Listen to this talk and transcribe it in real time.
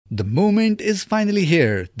The moment is finally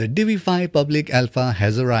here. The Divi 5 public alpha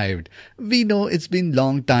has arrived. We know it's been a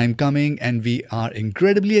long time coming and we are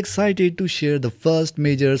incredibly excited to share the first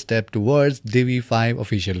major step towards Divi 5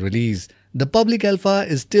 official release. The public alpha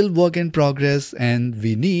is still work in progress and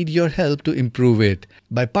we need your help to improve it.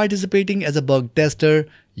 By participating as a bug tester,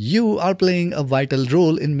 you are playing a vital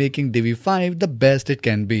role in making Divi 5 the best it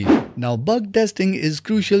can be. Now, bug testing is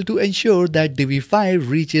crucial to ensure that Divi 5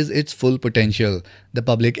 reaches its full potential. The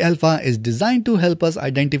public alpha is designed to help us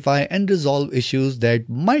identify and resolve issues that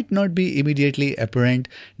might not be immediately apparent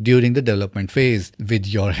during the development phase. With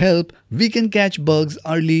your help, we can catch bugs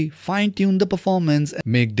early, fine-tune the performance, and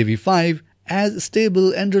make Divi 5 as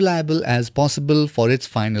stable and reliable as possible for its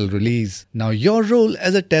final release. Now, your role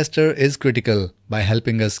as a tester is critical. By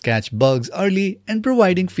helping us catch bugs early and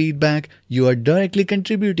providing feedback, you are directly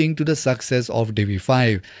contributing to the success of Divi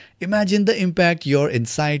 5. Imagine the impact your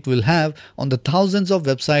insight will have on the thousands of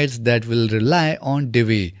websites that will rely on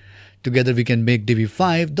Divi. Together we can make Divi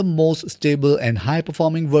 5 the most stable and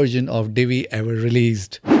high-performing version of Divi ever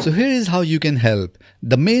released. So here is how you can help.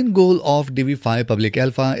 The main goal of Divi 5 Public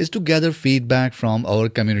Alpha is to gather feedback from our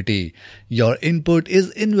community. Your input is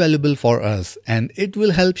invaluable for us and it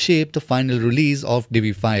will help shape the final release of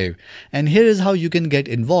Divi 5. And here is how you can get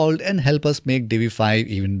involved and help us make Divi 5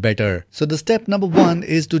 even better. So the step number 1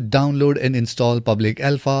 is to download and install Public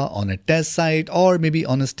Alpha on a test site or maybe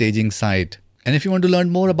on a staging site. And if you want to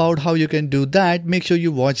learn more about how you can do that, make sure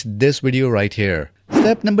you watch this video right here.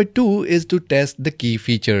 Step number 2 is to test the key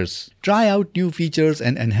features. Try out new features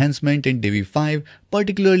and enhancement in Divi 5,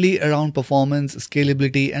 particularly around performance,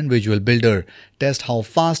 scalability and Visual Builder. Test how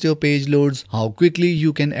fast your page loads, how quickly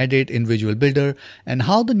you can edit in Visual Builder, and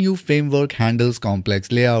how the new framework handles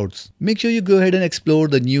complex layouts. Make sure you go ahead and explore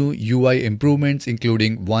the new UI improvements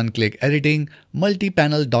including one-click editing,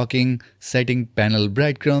 multi-panel docking, setting panel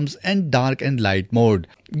breadcrumbs, and dark and light mode.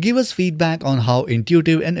 Give us feedback on how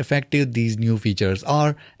intuitive and effective these new features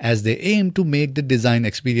are as they aim to make the design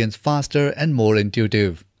experience faster and more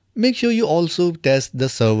intuitive. Make sure you also test the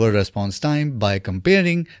server response time by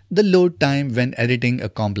comparing the load time when editing a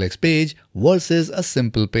complex page versus a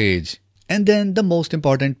simple page. And then the most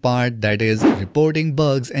important part, that is reporting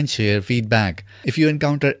bugs and share feedback. If you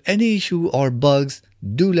encounter any issue or bugs,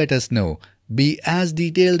 do let us know. Be as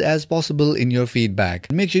detailed as possible in your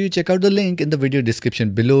feedback. Make sure you check out the link in the video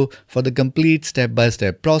description below for the complete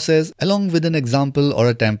step-by-step process along with an example or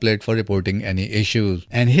a template for reporting any issues.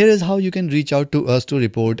 And here is how you can reach out to us to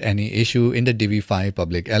report any issue in the Divi 5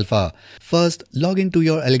 Public Alpha. First, log into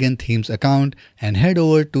your Elegant Themes account and head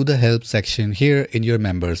over to the help section here in your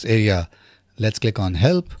members area. Let's click on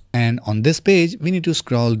help, and on this page we need to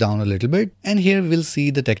scroll down a little bit, and here we'll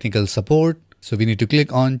see the technical support. So we need to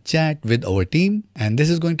click on chat with our team, and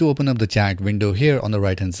this is going to open up the chat window here on the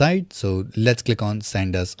right hand side. So let's click on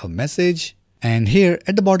send us a message. And here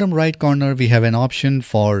at the bottom right corner, we have an option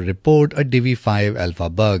for report a Divi 5 alpha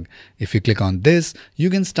bug. If you click on this,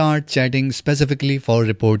 you can start chatting specifically for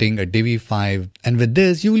reporting a Divi 5. And with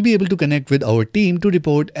this, you will be able to connect with our team to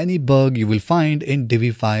report any bug you will find in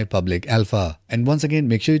Divi 5 Public Alpha. And once again,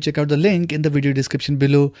 make sure you check out the link in the video description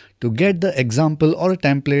below to get the example or a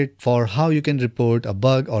template for how you can report a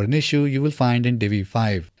bug or an issue you will find in Divi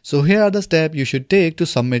 5. So here are the steps you should take to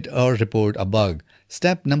submit or report a bug.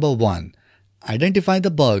 Step number 1. Identify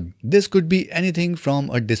the bug. This could be anything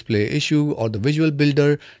from a display issue or the Visual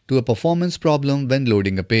Builder to a performance problem when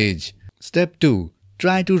loading a page. Step 2.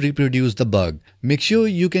 Try to reproduce the bug. Make sure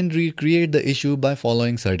you can recreate the issue by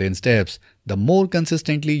following certain steps. The more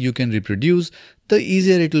consistently you can reproduce, the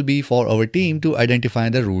easier it will be for our team to identify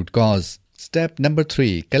the root cause. Step number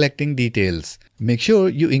 3. Collecting details. Make sure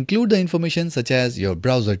you include the information such as your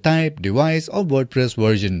browser type, device or WordPress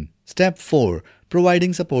version. Step 4.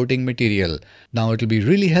 Providing supporting material. Now it will be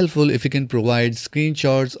really helpful if you can provide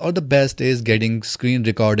screenshots, or the best is getting screen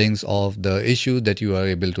recordings of the issue that you are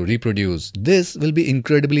able to reproduce. This will be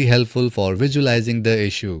incredibly helpful for visualizing the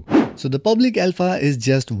issue. So the public alpha is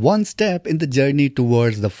just one step in the journey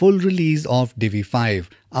towards the full release of Divi 5.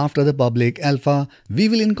 After the public alpha, we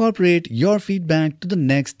will incorporate your feedback to the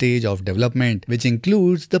next stage of development, which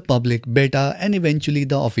includes the public beta and eventually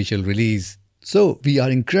the official release. So, we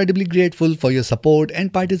are incredibly grateful for your support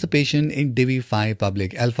and participation in Divi 5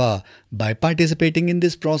 Public Alpha. By participating in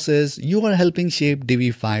this process, you are helping shape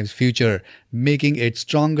Divi 5's future, making it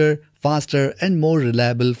stronger, faster, and more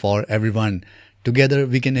reliable for everyone. Together,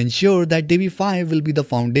 we can ensure that Divi 5 will be the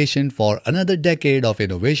foundation for another decade of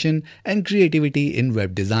innovation and creativity in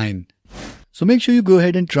web design. So make sure you go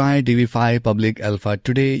ahead and try Divi 5 Public Alpha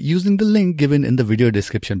today using the link given in the video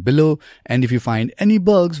description below. And if you find any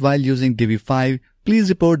bugs while using Divi 5, please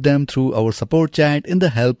report them through our support chat in the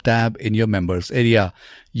Help tab in your members area.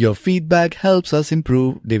 Your feedback helps us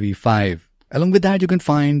improve Divi 5. Along with that, you can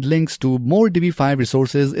find links to more Divi 5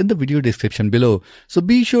 resources in the video description below. So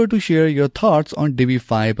be sure to share your thoughts on Divi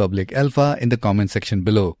 5 Public Alpha in the comment section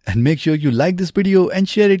below. And make sure you like this video and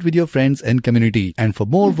share it with your friends and community. And for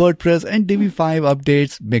more WordPress and Divi 5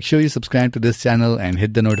 updates, make sure you subscribe to this channel and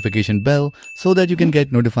hit the notification bell so that you can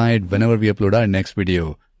get notified whenever we upload our next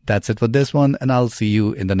video. That's it for this one, and I'll see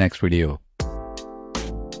you in the next video.